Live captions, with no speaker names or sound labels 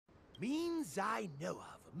means I know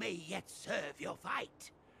of may yet serve your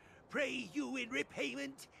fight. Pray you in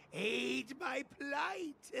repayment aid my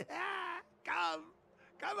plight.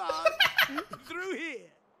 Come on, through here.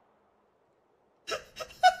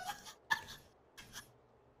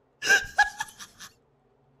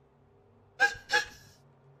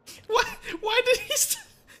 Why did he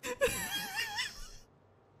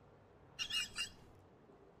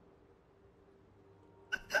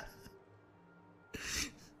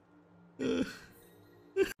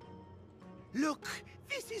Look,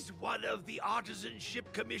 this is one of the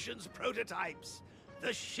Artisanship Commission's prototypes.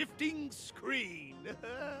 The shifting screen.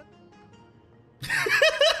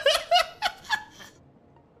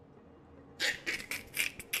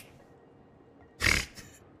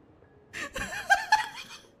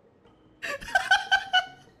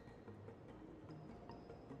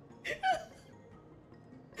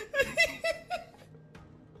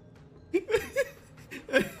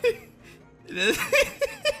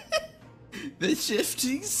 The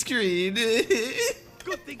shifting screen.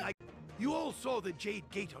 Good thing You all saw the Jade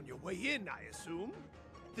Gate on your way in, I assume?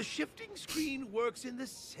 The shifting screen works in the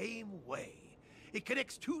same way. It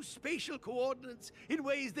connects two spatial coordinates in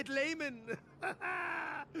ways that laymen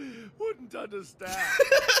wouldn't understand.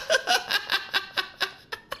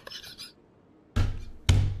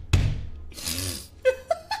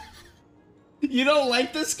 You don't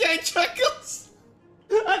like this guy, Chuckles?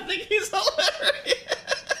 I think he's hilarious.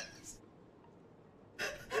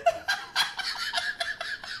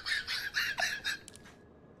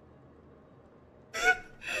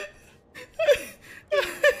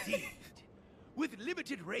 Indeed. With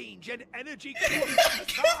limited range and energy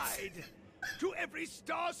aside, to every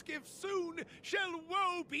star skiff soon shall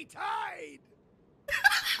woe betide.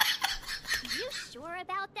 You sure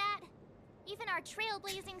about that? Even our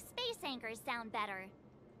trailblazing space anchors sound better.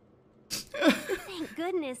 Thank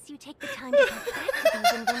goodness you take the time to perfect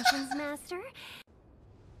those inventions, Master.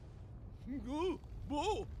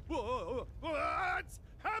 What's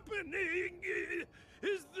happening?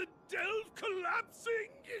 Is the delve collapsing?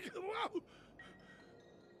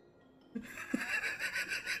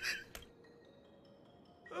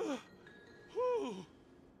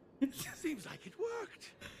 Seems like it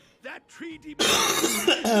worked. That tree demon.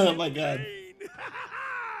 Oh my god.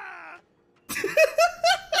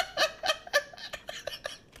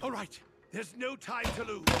 All right, there's no time to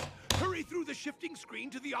lose. Hurry through the shifting screen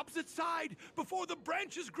to the opposite side before the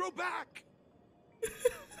branches grow back.